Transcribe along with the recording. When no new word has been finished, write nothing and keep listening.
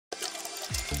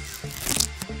Hey,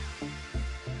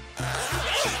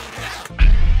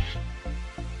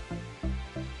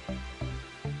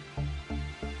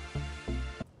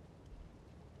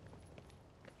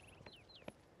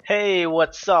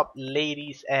 what's up,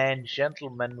 ladies and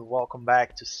gentlemen? Welcome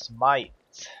back to Smite.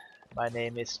 My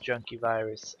name is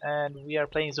JunkyVirus, and we are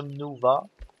playing some Nuva.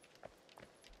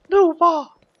 Nuva!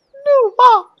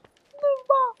 Nuva!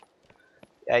 Nuva!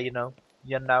 Yeah, you know.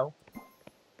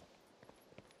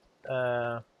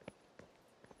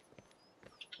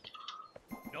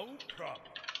 No problem.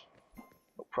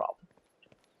 No problem.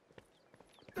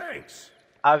 Thanks.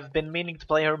 I've been meaning to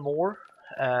play her more,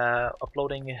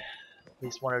 uploading at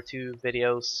least 1 or 2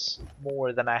 videos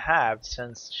more than I have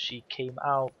since she came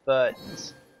out, but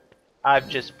I've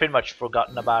just pretty much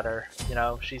forgotten about her. You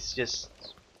know, she's just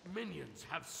Minions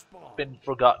have spawned. been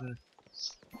forgotten.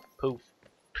 Poof.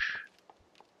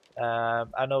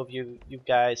 I know you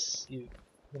guys, you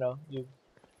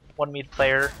wanted me to play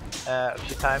her a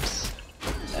few times,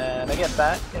 and I get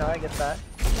that. You know, I get that.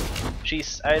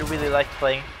 I really like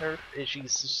playing her.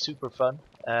 She's super fun.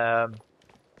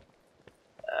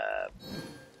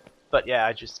 But yeah,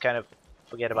 I just kind of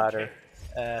forget about her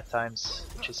at times,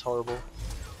 which is horrible.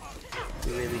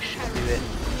 We really should do it.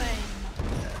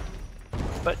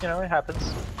 But you know, it happens.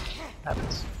 It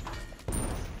happens.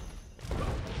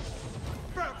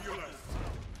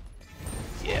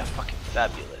 Yeah, fucking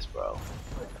fabulous, bro.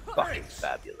 Fucking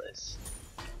fabulous.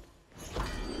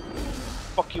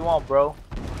 Fuck you want, bro?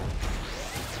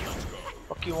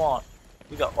 Fuck you want?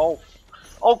 We got all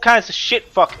kinds of shit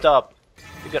fucked up.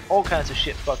 We got all kinds of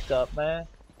shit fucked up, man.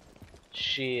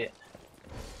 Shit.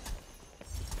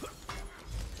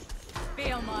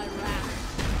 Feel my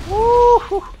wrath.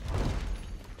 Woo!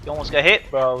 You almost got hit,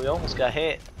 bro. You almost got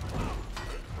hit.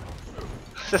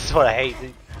 This is what I hate.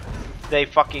 They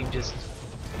fucking just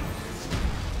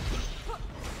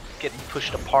getting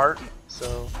pushed apart.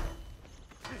 So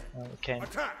we can't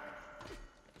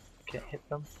hit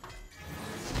them.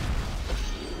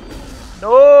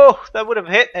 No, that would have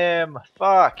hit him.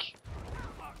 Fuck.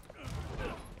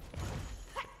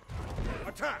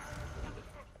 Attack.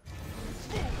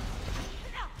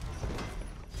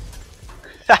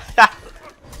 That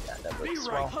works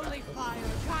well. Holy fire,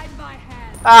 guide my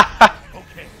hand.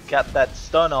 Okay. Got that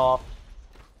stun off.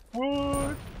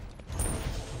 What?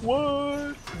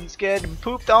 What? He's getting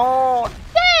pooped on.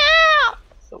 Yeah!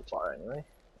 So far, anyway.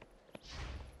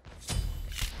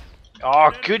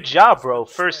 Oh, good job, bro.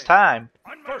 First time.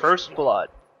 First blood.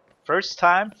 First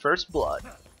time, first blood.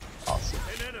 Awesome.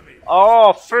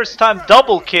 Oh, first time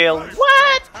double kill.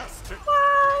 What?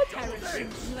 What?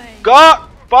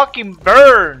 Got fucking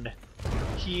burned.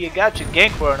 He got your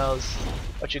gank burnos.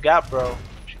 What you got, bro?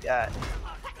 What you got?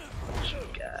 What you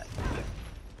got?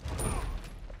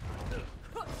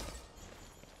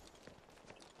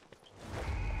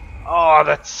 Oh,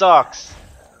 that sucks.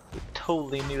 We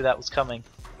totally knew that was coming.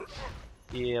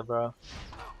 Yeah, bro.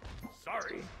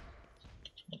 Sorry.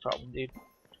 No problem, dude.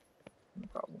 No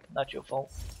problem. Not your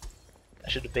fault. I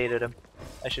should have baited him.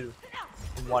 I should have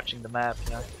been watching the map,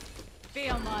 you know.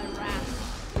 Feel my wrath.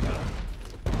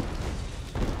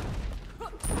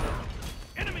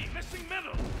 Enemy missing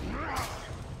middle.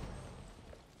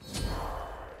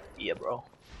 Yeah, bro.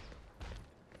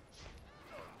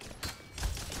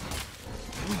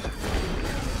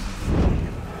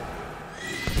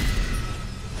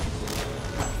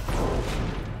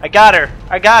 I got her!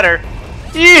 I got her!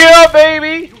 Yeah,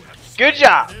 baby! Good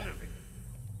job!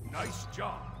 Nice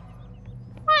job.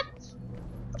 What?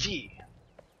 Gee.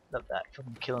 Love that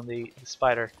from killing the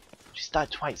spider. She's died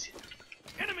twice.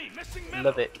 Enemy missing middle.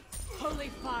 Love it.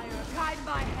 Holy fire, guide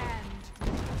my hand.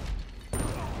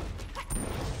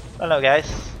 Hello,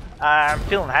 guys. I'm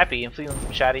feeling happy. I'm feeling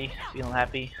chatty. Feeling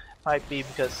happy. Might be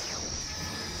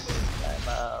because I'm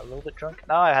a little bit drunk.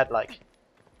 No, I had like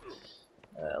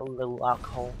a little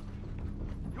alcohol.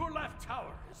 Your left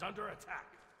tower is under attack.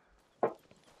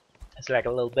 It's like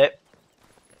a little bit.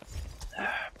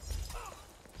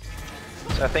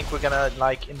 So I think we're gonna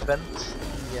like invent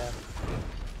the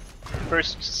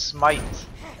first Smite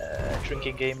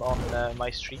drinking game on my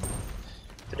stream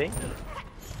today.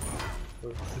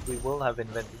 Or we will have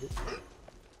invented it,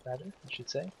 rather, I should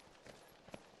say,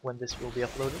 when this will be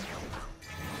uploaded.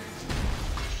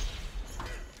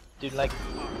 Dude, like,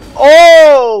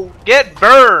 oh, get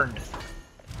burned!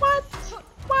 What?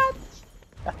 What?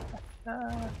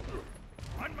 On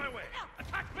my way.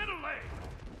 Attack middle lane.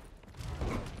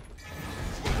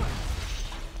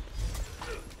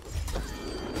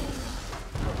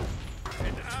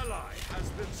 An ally has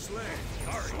been slain.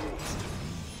 Sorry.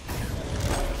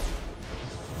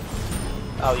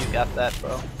 Oh, you got that,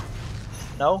 bro.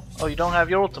 No? Oh, you don't have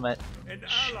your ultimate. An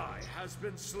ally has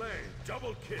been slain.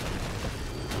 Double kill.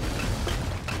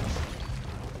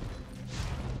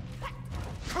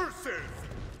 Curses!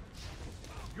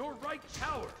 Your right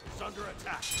tower is under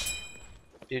attack.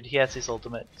 Dude, he has his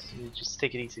ultimate. So you just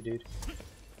take it easy, dude.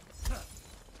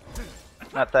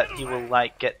 Not that he will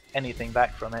like get anything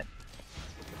back from it.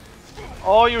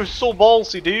 Oh, you're so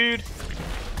ballsy, dude.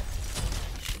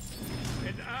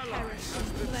 An ally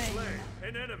has been slain.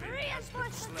 An enemy has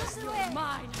been slain.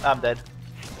 Mine. I'm dead.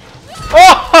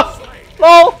 Oh!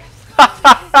 LOL!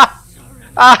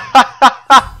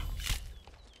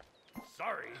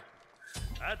 Sorry.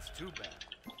 That's too bad.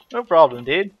 No problem,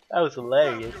 dude. That was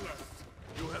hilarious.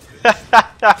 You have been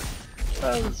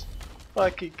That was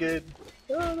fucking good.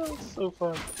 Oh, that was so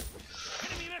fun.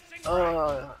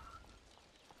 Oh.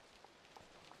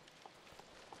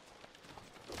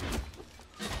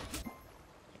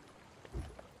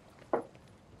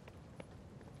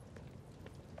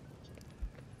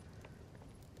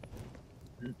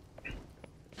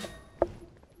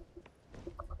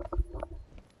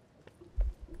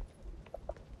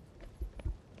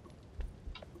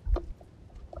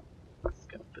 Just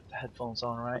gotta put the headphones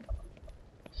on, right?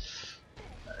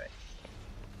 Alright.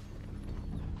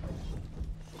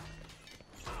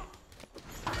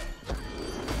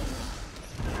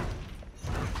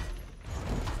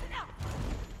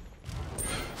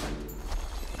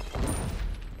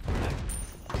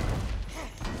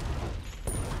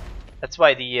 That's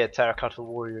why the Terracotta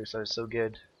Warriors are so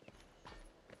good.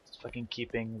 Just fucking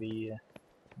keeping the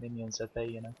minions at bay,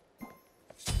 you know.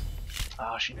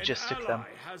 Ah, she just took them.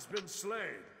 has been slain.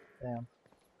 Damn,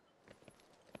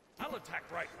 I'll attack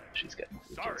right lane. she's getting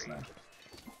the Sorry. kills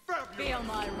now. Feel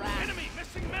my wrath. Enemy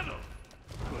missing middle.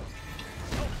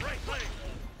 Help right lane.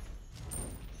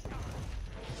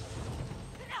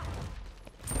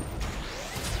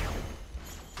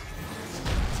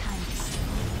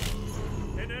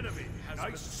 An enemy has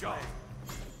been slain.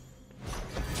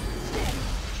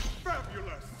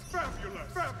 Fabulous,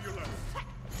 fabulous, fabulous.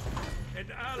 An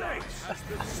ally has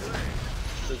been slain.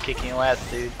 Still kicking your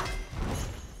ass, dude.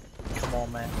 Come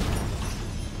on, man.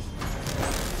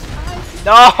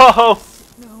 No!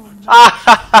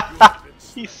 Ah!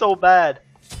 He's so bad.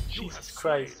 Jesus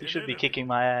Christ, he should be kicking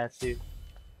my ass, dude.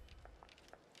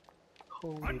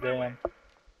 Holy damn.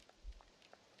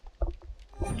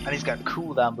 And he's got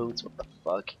cooldown boots, what the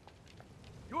fuck?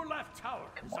 Your left tower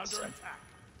Come is on, under son. attack.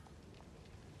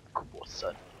 Come on,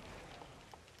 son.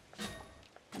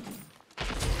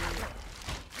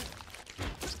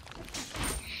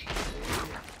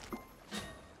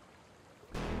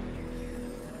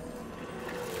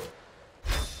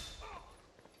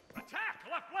 Attack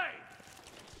left lane.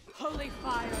 Holy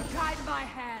fire, guide my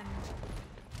hand.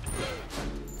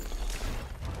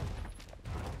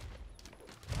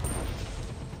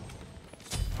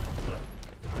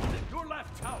 Your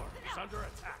left tower is under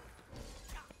attack.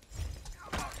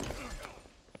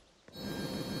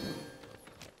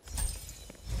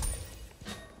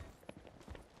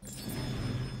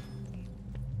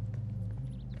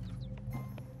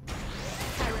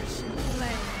 Perish in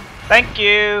flame. Thank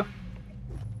you!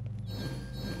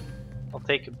 I'll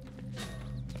take him.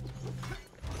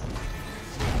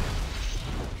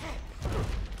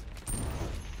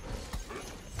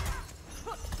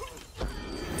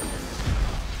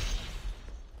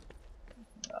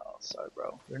 Oh, sorry,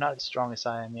 bro. You're not as strong as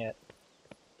I am yet.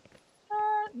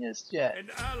 Yes, yet. An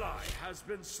ally has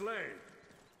been slain.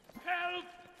 Help!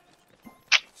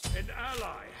 An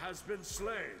ally has been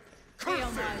slain. Feel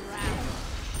my wrath.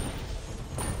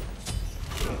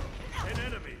 An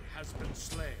enemy has been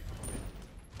slain.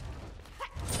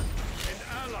 An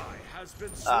ally has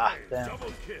been slain. Ah, damn.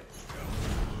 Double kill.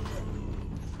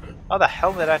 How the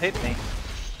hell did that hit me?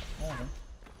 I don't know.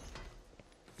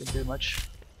 Didn't do much.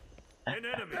 An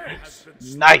enemy has been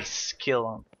slain. Nice kill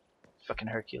on fucking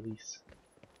Hercules.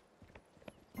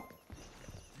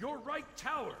 Your right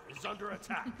tower is under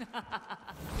attack.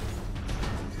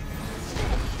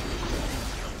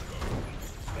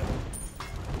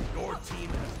 Your team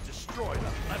has destroyed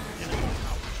a left enemy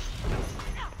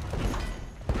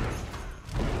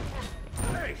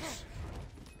tower. Ace!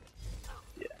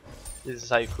 Yeah. This is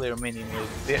how you clear a minion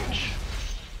with bitch.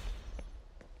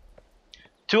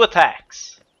 2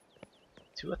 attacks.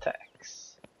 2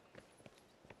 attacks.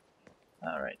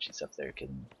 Alright, she's up there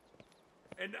kidding.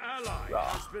 An ally Raw.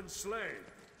 has been slain.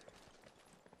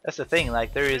 That's the thing,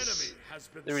 like there An is enemy has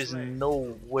been there is slain.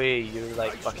 no way you're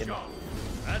like Nice fucking job.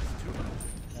 That's too much.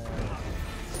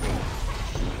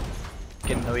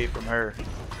 getting away from her.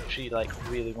 She like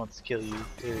really wants to kill you.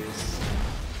 There is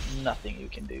nothing you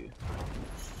can do.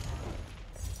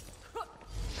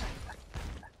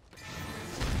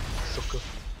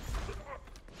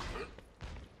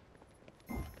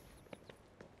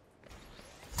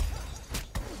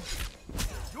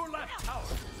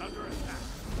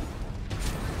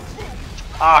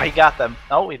 Ah, he got them.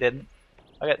 No, he didn't.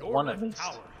 I got Your one at left least.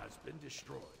 tower has been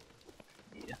destroyed.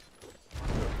 Yeah.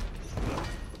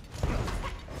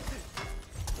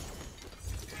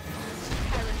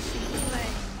 Perish in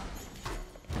flame.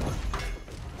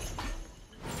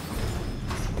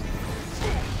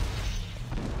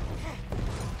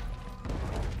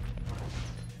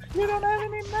 You don't have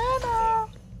any mana.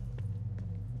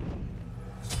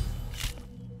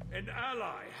 An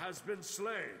ally has been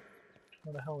slain.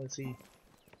 Where the hell is he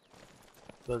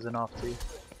buzzing off to?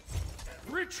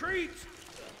 Retreat!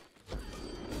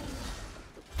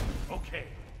 Okay.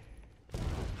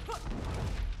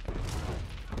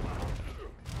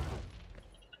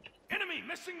 Enemy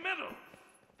missing middle.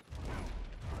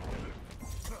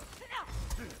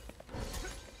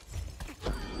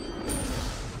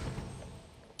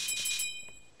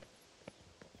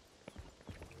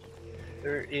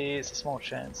 There is a small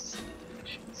chance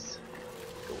she's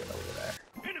going over there.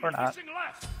 Enemy Or not. missing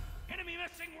left. Enemy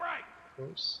missing right.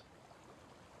 Close.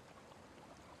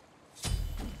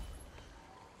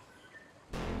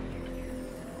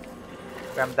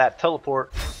 Grab that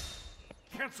teleport.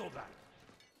 Cancel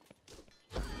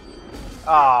that.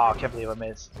 Ah, I can't believe I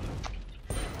missed.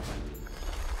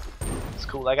 It's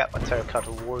cool, I got my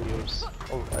terracotta warriors.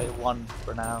 Oh, I won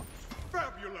for now.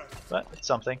 Fabulous. But it's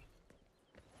something.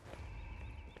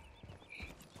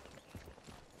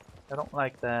 I don't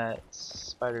like that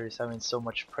spider is having so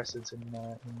much presence in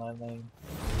my lane.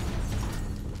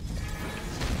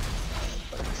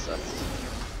 But it sucks.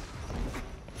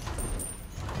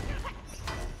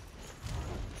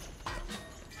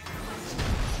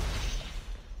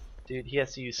 Dude, he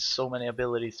has to use so many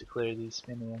abilities to clear these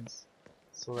minions.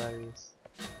 It's hilarious.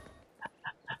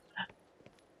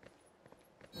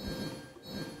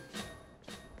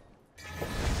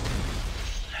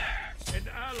 An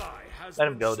ally has Let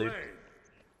him been go, slain. dude.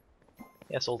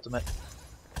 Yes, ultimate.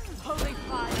 Holy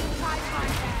fire, guide my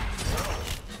hand.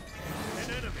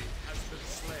 An enemy has been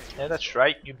slain. Yeah, that's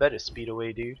right. You better speed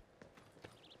away, dude.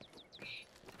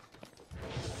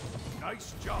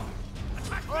 Nice job.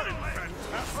 Attack middle lane.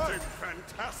 Fantastic,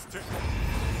 fantastic.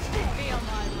 Feel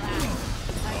my wrath.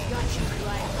 I got you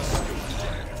right.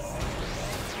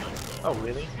 Oh,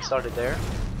 really? You started there?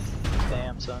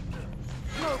 Damn, son.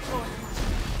 Go for it.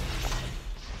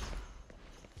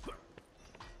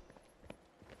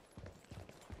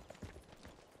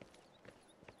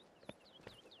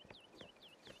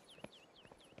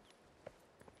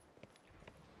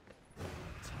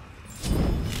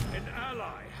 An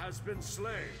ally has been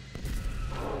slain.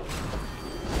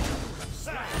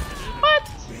 What?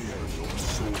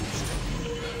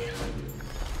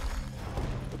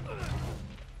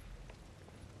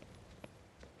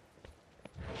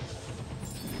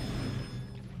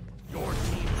 Your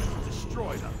team has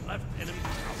destroyed a left enemy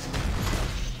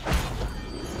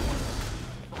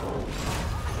tower.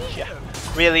 Yeah.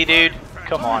 Really, dude?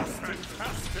 Come on.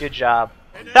 Good job.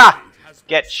 An Ha! enemy has been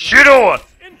Get slain. shit on!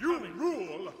 You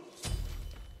rule.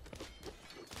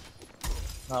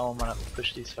 Now I'm gonna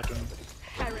push these fucking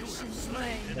Perish in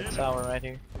flame. that tower right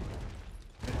here.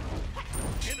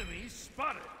 Enemy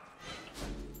spotted.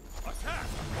 Attack.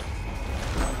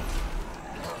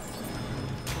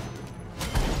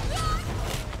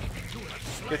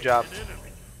 Good job. An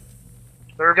enemy.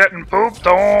 They're getting pooped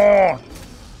on!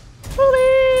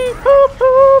 Poopy! Poop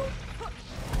poop!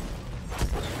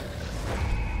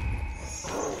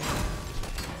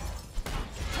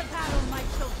 To battle, my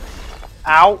children.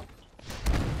 Ow!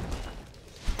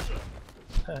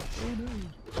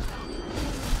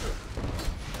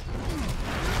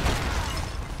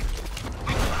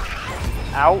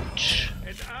 Ouch!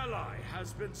 An ally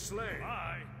has been slain.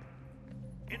 Aye.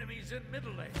 Enemies in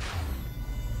middle lane.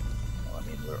 Well, I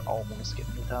mean, we're almost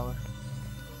getting the tower.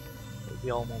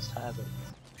 We almost have it.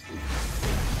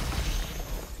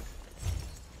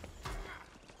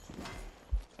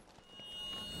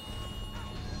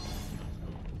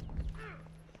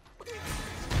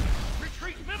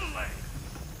 Retreat middle lane.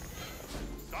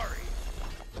 Sorry.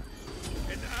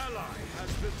 An ally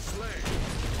has been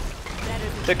slain.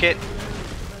 Better Took it!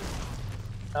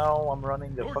 No, I'm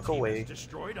running the Your fuck team away. has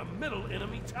destroyed a middle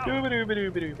enemy tower.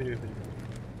 Dooba-dooba-dooba-dooba-dooba.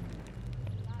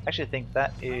 Actually, I think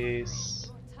that is.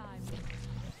 time.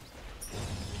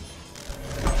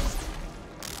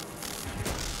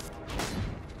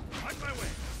 On my way.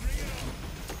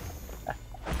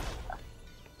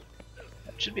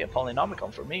 That should be a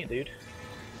polynomicon for me, dude.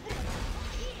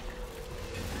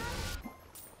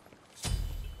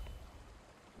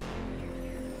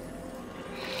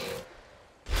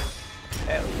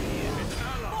 Hell yeah. An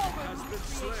ally has been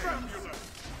slain.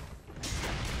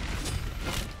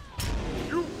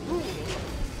 You rule.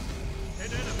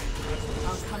 An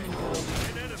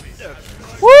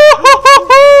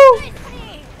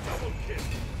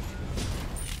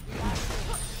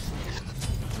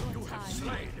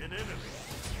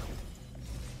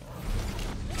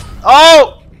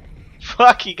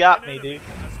fuck, he got me, dude.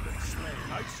 Has been slain.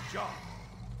 Nice job.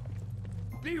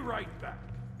 Be right back.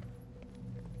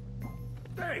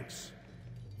 Thanks.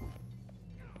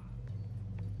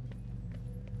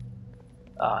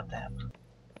 Ah, damn.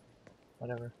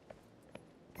 Whatever.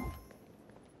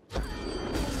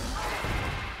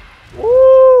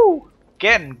 Woo!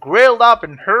 Getting grilled up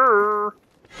in her.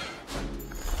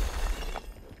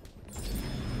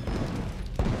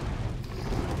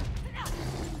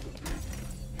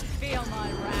 Feel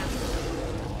my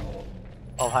wrath.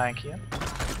 Oh, thank you.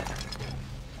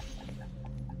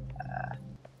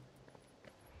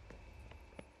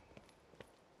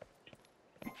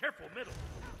 Be careful, middle.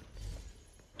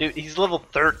 Dude, he's level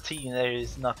 13. There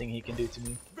is nothing he can do to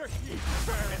me. An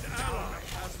ally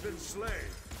has been slain.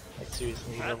 Like,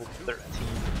 seriously, he's level 13.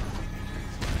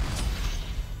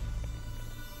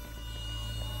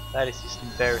 That is just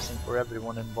embarrassing for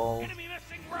everyone involved. Enemy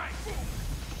missing right.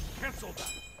 Cancel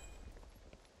that.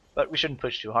 But we shouldn't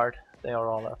push too hard. They are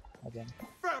all up again.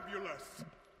 Fabulous.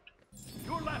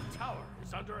 Your left tower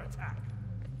is under attack.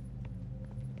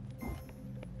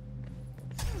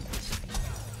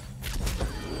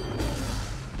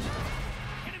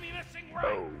 Enemy missing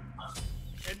right. Boom.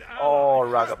 An Oh, ally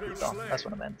has Raga been Puto. slain. That's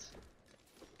what I meant.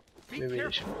 Be We really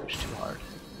careful. shouldn't push too hard.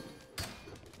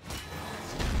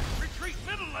 Retreat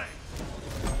middle lane.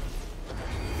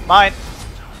 Mine!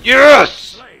 Yes!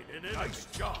 Slain in a nice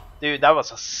job. Dude, that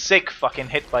was a sick fucking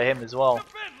hit by him as well.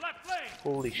 Defend left lane.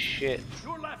 Holy shit.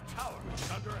 Your left tower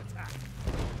is under attack.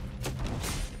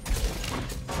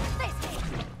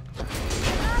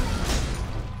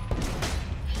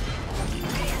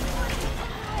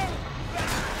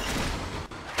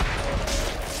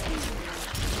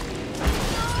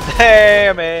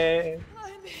 Damn it!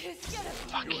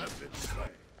 Fuck. You have been slain.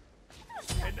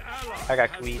 An ally I got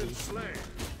has greedy. been slain.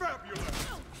 Fabulous.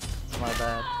 It's my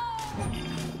bad. An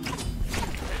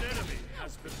enemy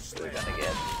has been We're slain. gonna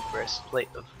get breastplate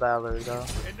of valor though.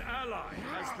 An ally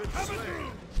has been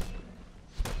slain.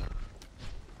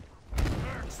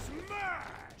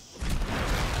 Smash!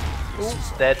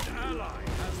 Oops, dead. An ally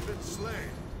has been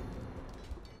slain.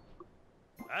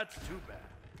 That's too bad.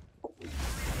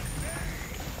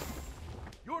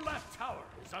 Your left tower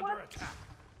is under attack.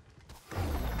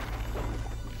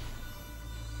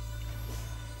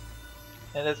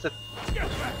 And it's the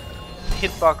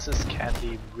hitboxes can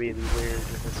be really weird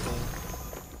in this game.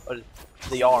 Or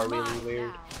they are really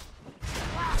weird.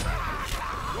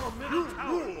 Your middle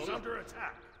tower is under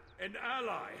attack. An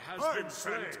ally has been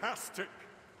slain. Fantastic.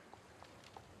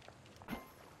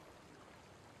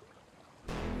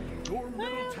 Your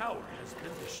middle tower has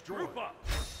been destroyed. Group up.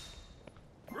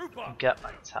 Group up. Get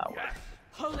my tower. Yes.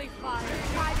 Holy fire,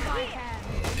 guide my hand.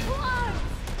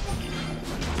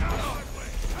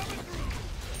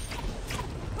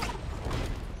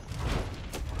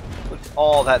 Look at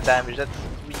all that damage. That's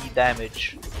 3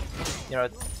 damage. You know,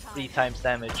 3 times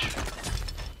damage.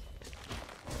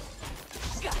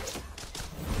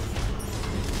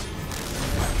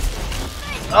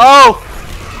 Oh!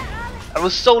 I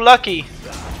was so lucky.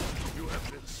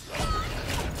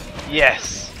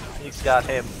 Yes, he's got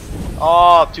him.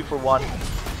 Oh, 2 for 1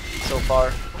 so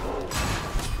far.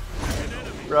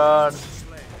 Run,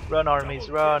 run, armies,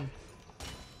 run.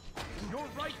 Your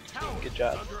right tower Good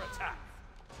job. is under attack.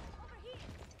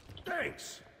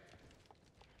 Thanks.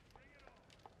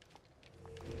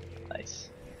 Nice.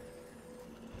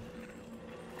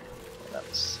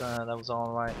 That was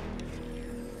all right.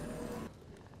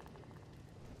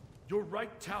 Your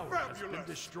right tower has been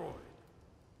destroyed.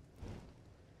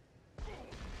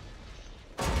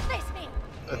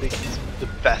 I think he's the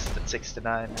best at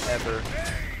 69 ever.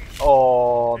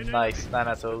 Oh, nice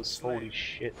Thanatos. Holy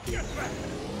shit, dude. Get back.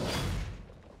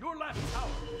 Your left tower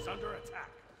is under attack.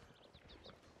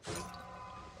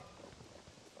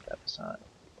 That was not.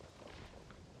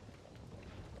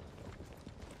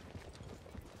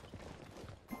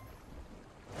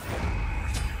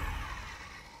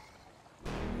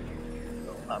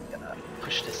 I'm gonna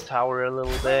push this tower a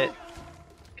little bit.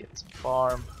 Get some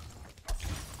farm.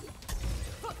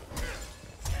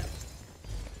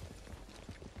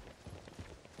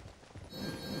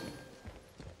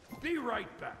 Be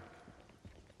right back.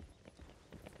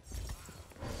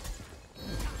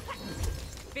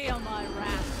 Feel my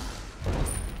wrath.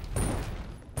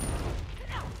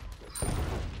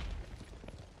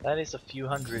 That is a few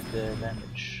hundred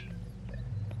damage.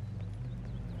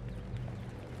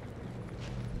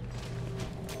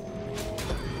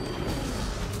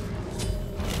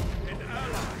 An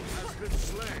ally has been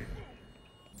slain.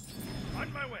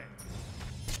 On my way.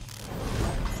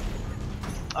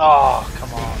 Oh,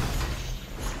 come on.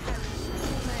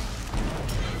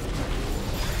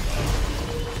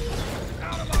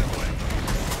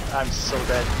 I'm so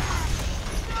dead.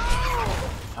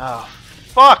 Oh,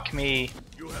 fuck me.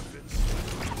 You have been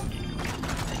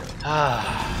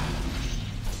Ah.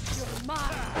 You're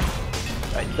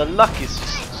mine. Right, the luck is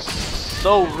just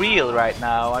so real right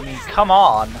now. I mean, come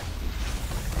on. An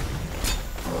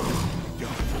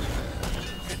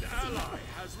ally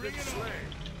has been slain.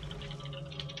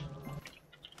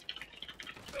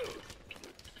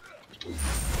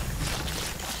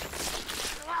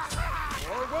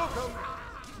 You're welcome.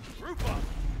 Group up.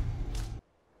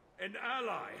 An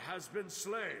ally has been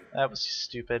slain. That was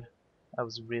stupid. That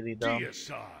was really dumb.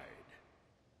 Deicide.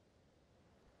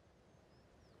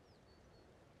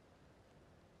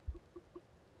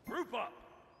 Group up.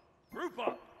 Group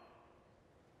up.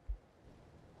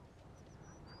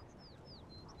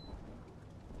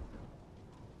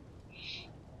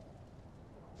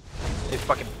 They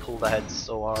fucking pulled ahead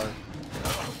so hard.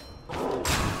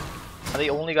 And they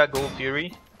only got Gold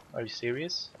Fury? Are you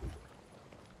serious?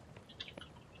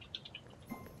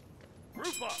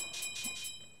 Group up.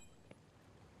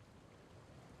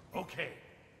 Okay.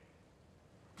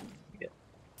 Yeah.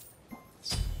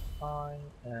 Fine,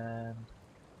 and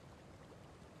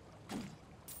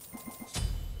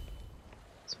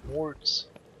sports.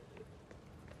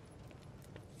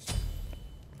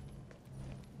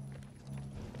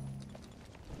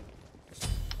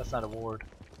 That's not a ward.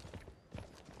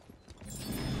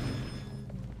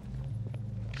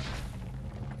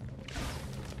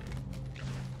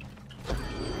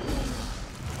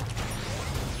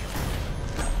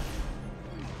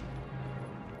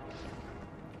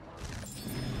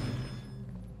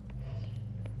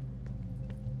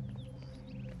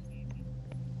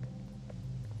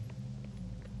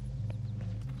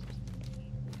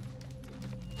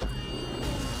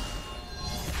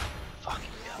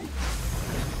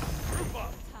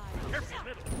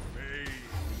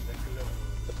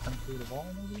 Through the wall,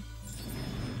 maybe?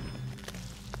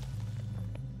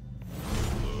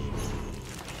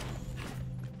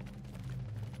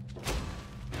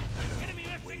 Enemy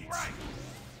lifting right.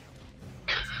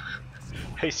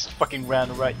 He just fucking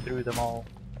ran right through them all.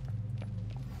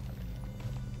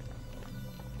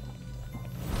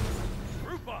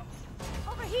 Group up.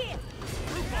 Over here.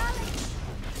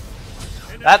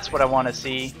 That's what I want to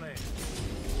see.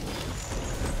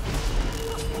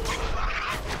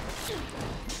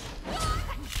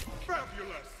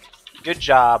 Good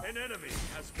job. An enemy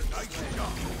has been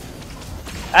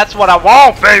slain. That's what I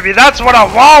want, baby. That's what I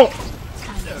want.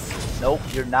 Nope,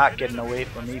 you're not getting away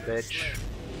from me, bitch.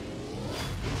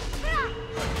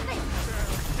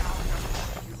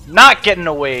 Not getting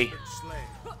away.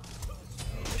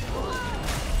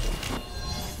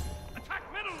 Attack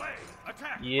middle lane.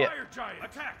 Attack Yeah. fire giant.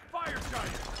 Attack fire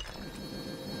giant.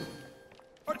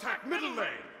 Attack middle lane.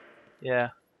 Yeah,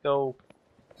 go.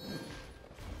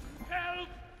 Help.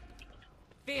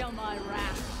 Feel my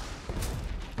wrath.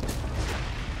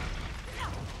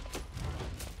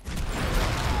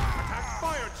 Attack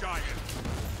fire giant.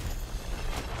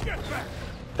 Get back.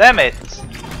 Damn it.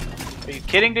 Are you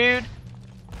kidding, dude?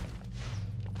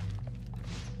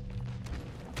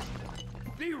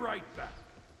 Be right back.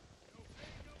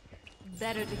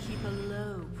 Better to keep a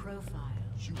low profile.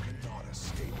 You cannot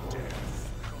escape death.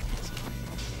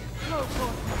 Go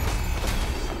for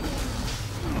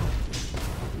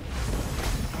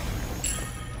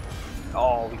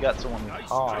Oh, we got someone with Be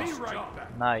Hoss. right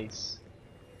back. Nice.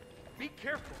 Be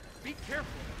careful. Be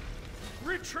careful.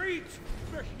 Retreat.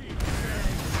 An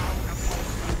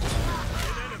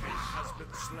enemy has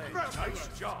been slain. Nice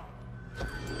job.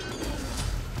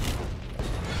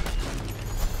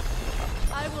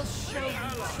 I will show you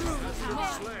true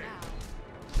power. Slain.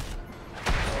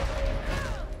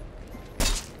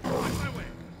 On my way.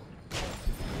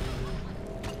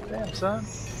 Damn, son.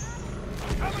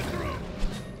 Coming through.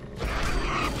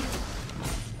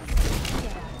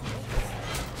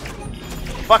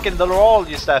 Fucking, they're all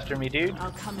just after me, dude.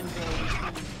 I'll come and go.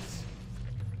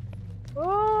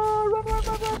 Oh, run, run,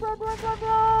 run, run, run, run, run,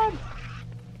 run.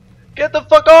 Get the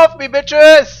fuck off me,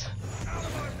 bitches! Out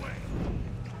of my way.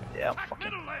 Yeah, I'm Attack fucking,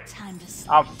 middle lane. Time to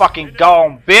sleep. I'm fucking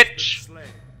gone, bitch! Slain.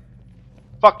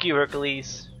 Fuck you,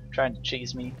 Hercules. Trying to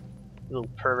chase me, you little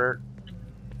pervert.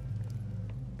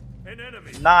 An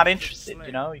enemy Not has been interested, slain.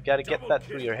 you know? You gotta get Double that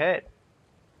kill. through your head.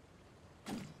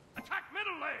 Attack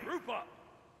middle lane. Group up.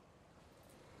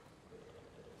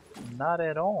 Not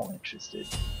at all interested.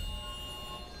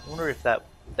 I wonder if that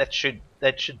should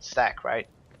stack, right?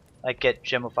 Like get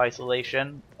Gem of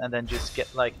Isolation and then just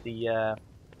get like the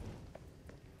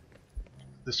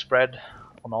spread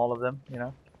on all of them, you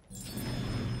know?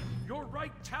 Your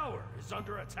right tower is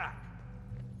under attack.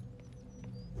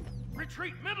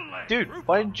 Retreat middle lane. Dude, Group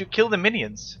why up. didn't you kill the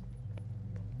minions?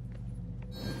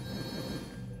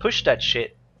 Push that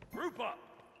shit. Group up.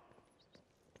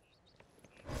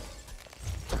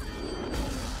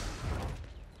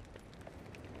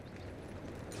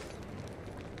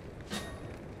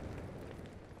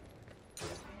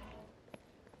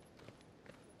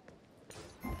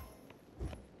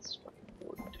 It's fucking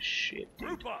bored with this shit, dude.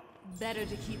 Group up. Better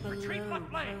to keep a Retreat low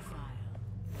left lane. profile.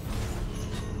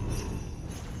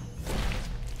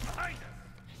 Behind us.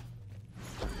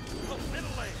 Oh, middle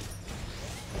lane.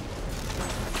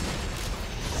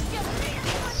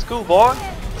 It's cool, boy.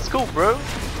 It's cool, bro.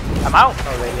 I'm out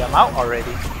already. I'm out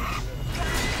already.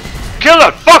 Kill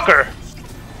that fucker!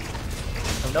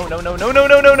 No, no, no, no, no,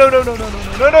 no, no, no, no, no, no, no,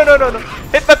 no, no, no, no, no.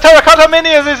 Hit the terracotta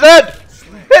minions, he said!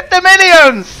 Hit the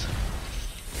minions!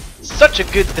 Such a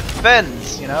good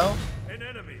defense, you know? An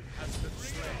enemy has been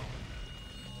slain.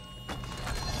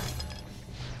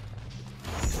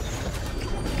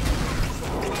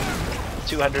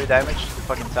 200 damage to the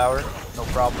fucking tower. No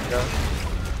problem, though.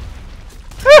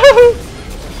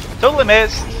 Totally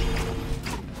missed.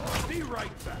 Be right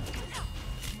back.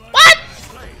 What?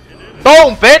 Slain an enemy.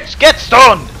 Boom, bitch! Get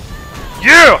stunned!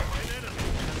 Yeah! An enemy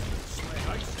has been slain.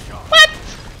 Nice job. What?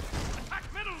 Attack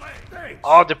middle lane. Thanks.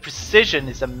 Oh, the precision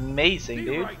is amazing, Be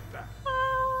dude. right back.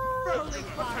 Holy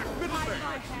fire, hide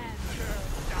my hand.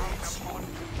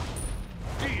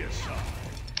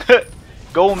 Deicide.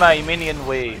 Go my minion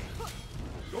wave.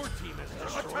 Your team has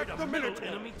destroyed a middle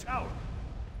enemy tower.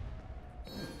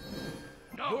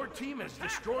 Your team has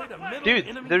destroyed a middle Dude,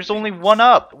 enemy. there's only one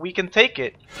up. We can take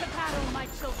it. To battle, my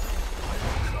children.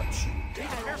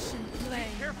 Passion flame.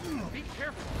 Careful. Be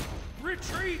careful.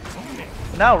 Retreat. Okay.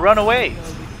 Now run away.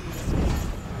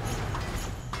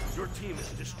 Your team has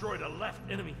destroyed a left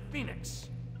enemy phoenix.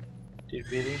 Dude,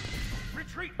 really?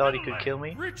 Retreat. Thought he middle could lane. kill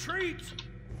me? Retreat.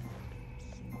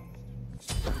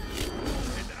 An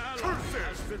ally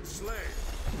has been slain.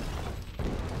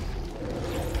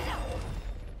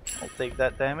 I'll take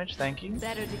that damage, thank you.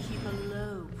 Better to keep a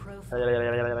low profile.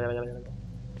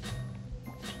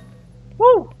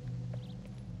 Woo!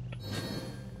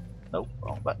 Nope,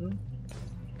 wrong button.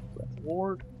 Press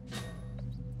ward.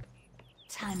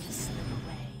 Time to slip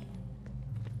away.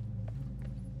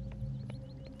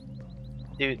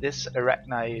 Dude, this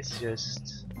Arachni is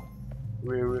just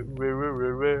Your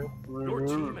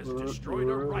team has destroyed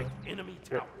a right enemy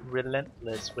tower.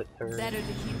 relentless with her. Better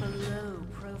to keep a low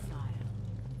profile.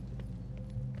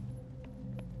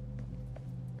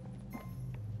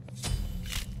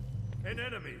 An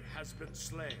enemy has been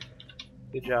slain.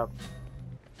 Good job.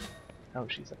 Oh,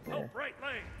 she's up there. Help right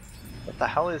lane. What the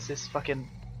hell is this fucking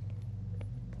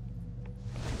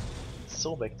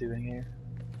Sobek doing here?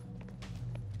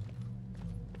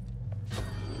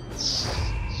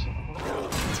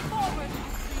 Forward,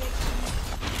 creation.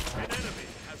 An enemy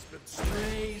has been slain.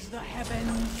 Praise the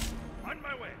heavens. On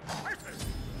my way. Perfect.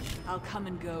 I'll come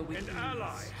and go with An ease.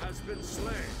 ally has been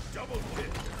slain. Double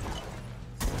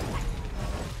kill.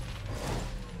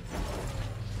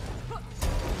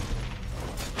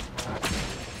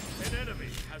 An enemy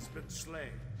has been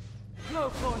slain. Go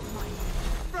forth,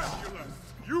 my Fabulous.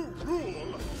 You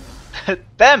rule.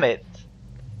 Damn it!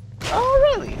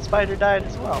 Oh really? Spider died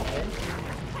as well. Eh?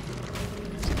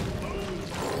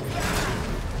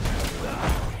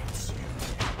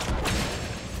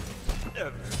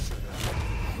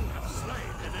 Slain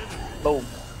an enemy. Boom.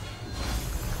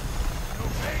 No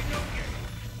pain, no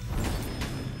gain.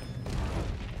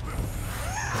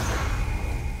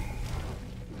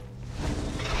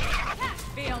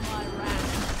 Feel my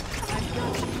wrath. I've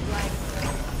got you right.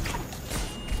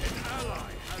 An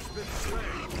ally has been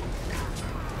slain.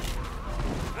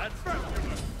 That's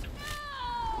fabulous.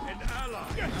 An ally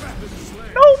has been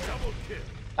slain. No. Double kill.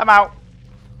 I'm out.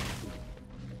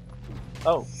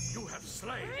 Oh, You have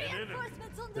slain an enemy.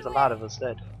 there's a lot of us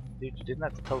dead. Dude, you didn't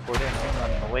have to teleport in. I'm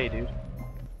running away, dude.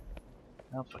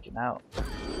 I'm fucking out.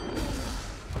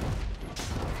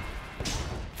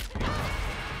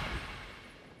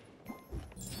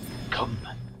 Come,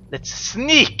 let's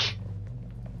sneak!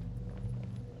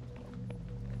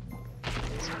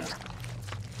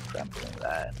 Trampling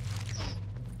that.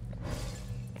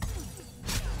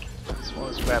 So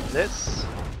let's grab this.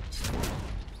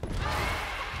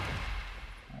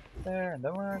 Right there, and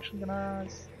then we're actually gonna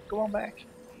go on back.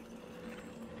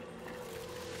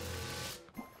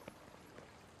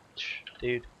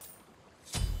 Dude.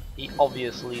 He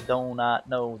obviously do not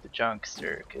know the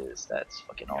Junkster, cause that's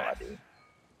fucking all I do.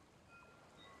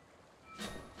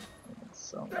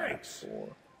 So Thanks. for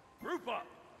Group up.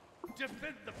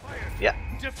 Defend the fire. yeah,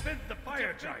 Defend the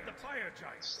fire giant. The fire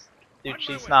giant. Dude,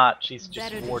 she's not. She's just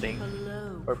Better to warding keep a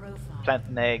low or profile.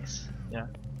 planting eggs. Yeah.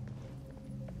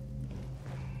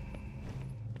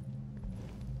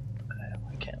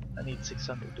 I can't. I need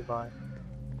 600 divine.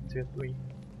 2 or 3.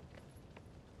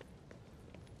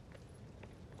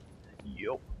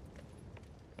 Yup.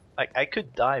 I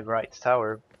could dive right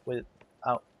tower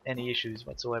without any issues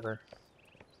whatsoever.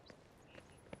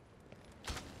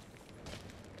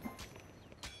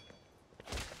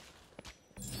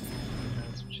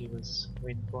 That's what she was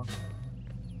waiting for.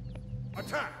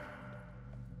 Attack!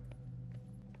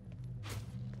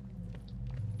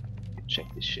 Check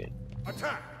this shit.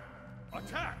 Attack!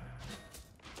 Attack!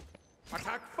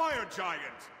 Attack fire giant!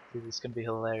 Dude, this is gonna be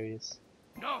hilarious.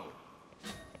 No!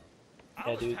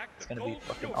 Yeah, dude, it's gonna be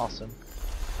fucking awesome.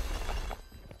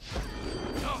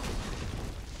 No!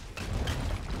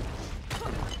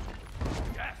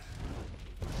 Yes!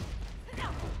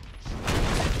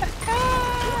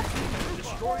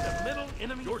 Destroy the middle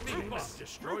enemy. Your team has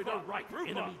destroyed the right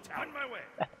enemy tower. On my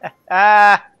way.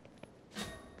 Ah!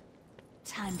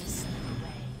 Time to slip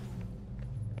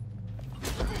away.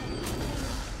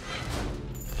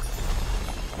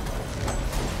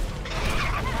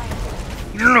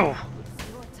 No! Your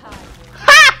time will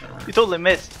Ha! You totally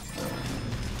missed.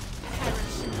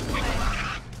 perish in flame.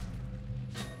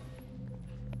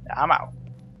 I'm out.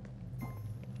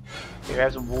 Here,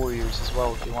 have some warriors as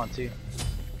well if you want to.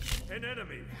 An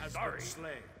enemy has been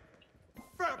slain.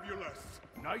 Fabulous!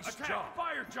 Nice job.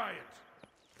 Fire giant!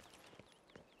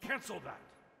 Cancel that.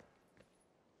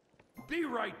 Be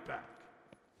right back.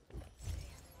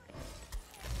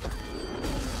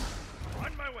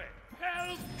 On my way.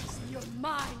 Help! You're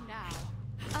mine now.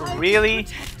 I Really?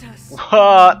 can protect us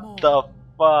What more. the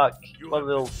fuck? What a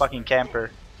little fucking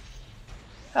camper.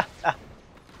 Ah,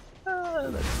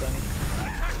 that's funny.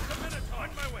 Attack the Minotaur. On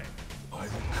my way.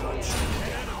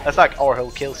 That's like our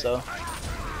whole kill, so.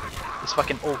 Just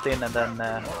fucking ult in and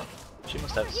then she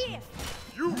must have some.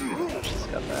 She's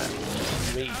got that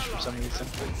rage for some reason.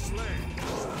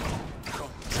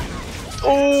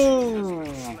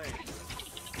 Oh!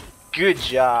 Good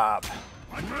job.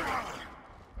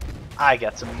 I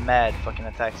got some mad fucking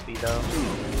attack speed though.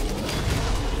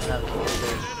 Now we can do this.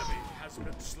 Enemy has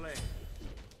been slain.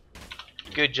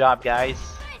 Good job, guys.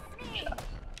 Good job.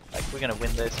 Like, we're gonna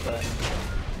win this, but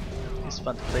it's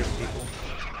fun to play with people.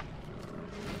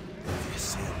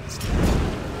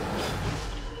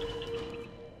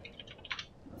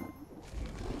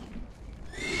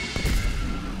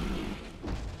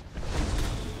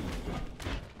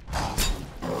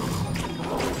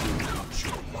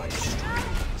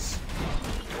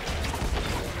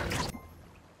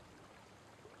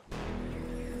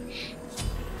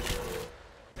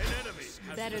 An enemy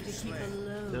has Better been to keep slain. a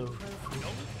low No.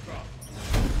 profile.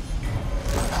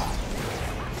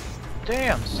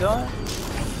 Damn, son.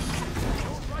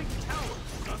 Your right tower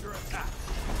is under attack.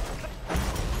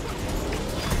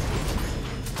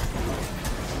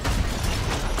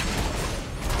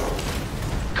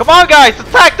 Come on, guys,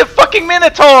 attack the fucking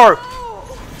Minotaur!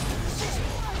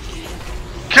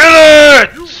 Kill it!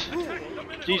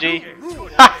 GG.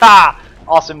 Haha!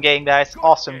 Awesome game, guys.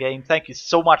 Awesome game. Thank you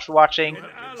so much for watching.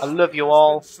 I love you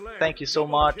all. Thank you so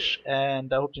much,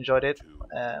 and I hope you enjoyed it.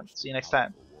 See you next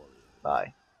time.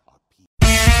 Bye.